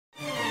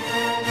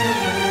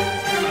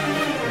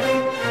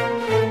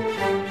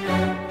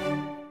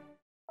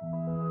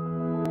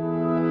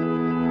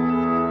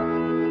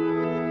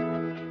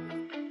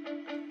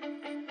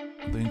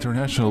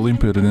National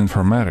Olympiad in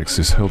Informatics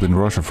is held in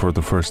Russia for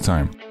the first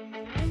time.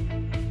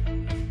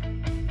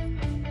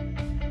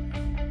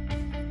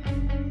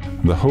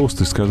 The host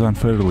is Kazan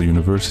Federal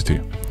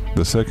University,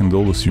 the second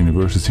oldest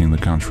university in the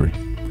country.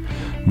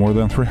 More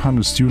than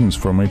 300 students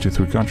from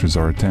 83 countries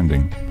are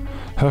attending.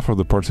 Half of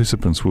the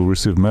participants will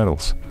receive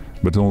medals,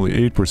 but only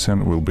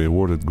 8% will be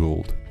awarded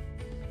gold.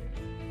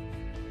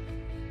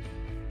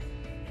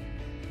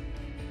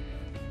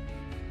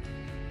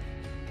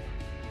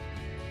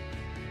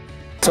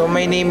 So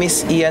my name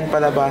is Ian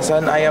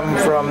Palabasan. I am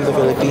from the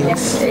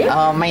Philippines.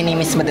 My name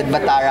is Madad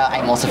Batara.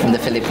 I'm also from the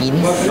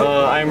Philippines.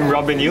 I'm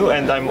Robin Yu,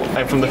 and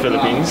I'm from the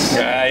Philippines.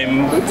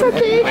 I'm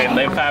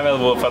Pavel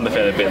Wu from the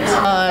Philippines.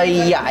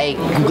 Yeah, I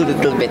googled it a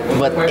little bit,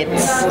 but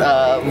it's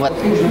what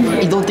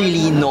you don't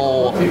really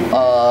know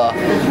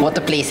what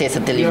the place is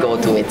until you go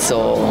to it.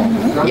 So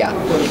yeah.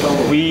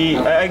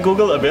 I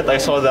googled a bit. I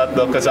saw that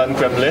the Kazan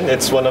Kremlin.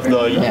 It's one of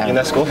the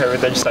UNESCO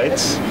heritage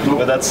sites.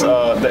 But that's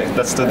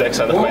to the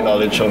extent of my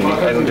knowledge only.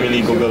 I don't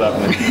really Google that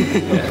much.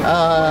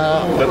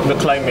 The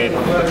climate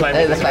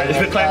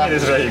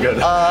is very good.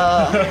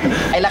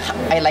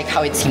 I like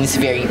how it seems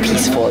very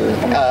peaceful.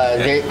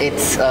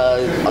 It's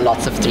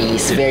lots of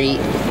trees.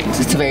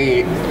 It's a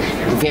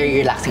very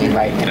relaxing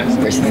environment.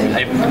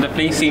 Personally, The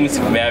place seems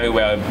very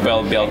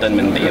well built and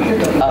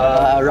maintained.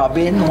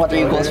 Robin, what are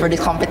your goals for this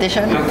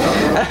competition?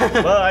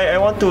 Well, I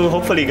want to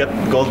hopefully get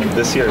gold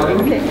this year.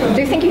 Okay. Do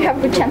you think you have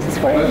good chances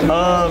for it?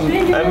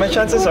 My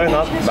chances are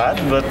not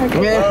bad, but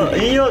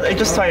I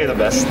just try our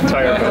best,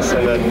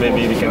 and then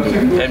maybe we can do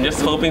it. I'm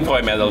just hoping for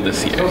a medal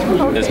this year.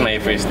 Okay. This is my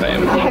first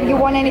time. Have you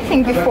won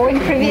anything before in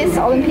previous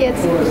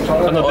Olympiads?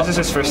 Oh, no, this is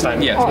his first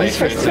time. Yes, his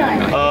first time.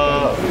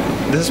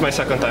 This is my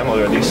second time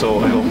already, so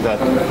I hope that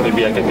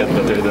maybe I can get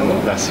better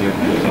than last year.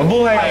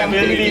 Mabuhay ang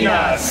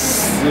Pilipinas!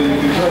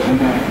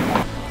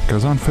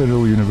 Kazan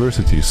Federal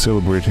University is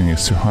celebrating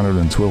its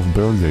 212th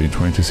birthday in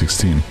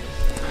 2016.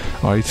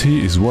 IT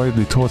is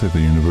widely taught at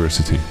the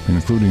university,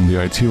 including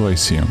the IT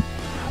Lyceum,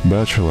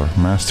 bachelor,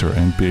 master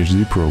and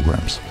PhD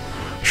programs,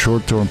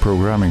 short-term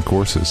programming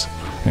courses,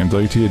 and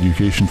IT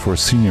education for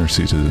senior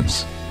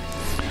citizens.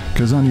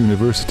 Kazan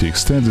University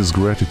extends its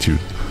gratitude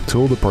to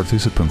all the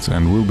participants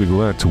and will be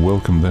glad to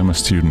welcome them as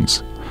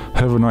students.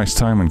 Have a nice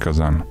time in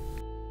Kazan.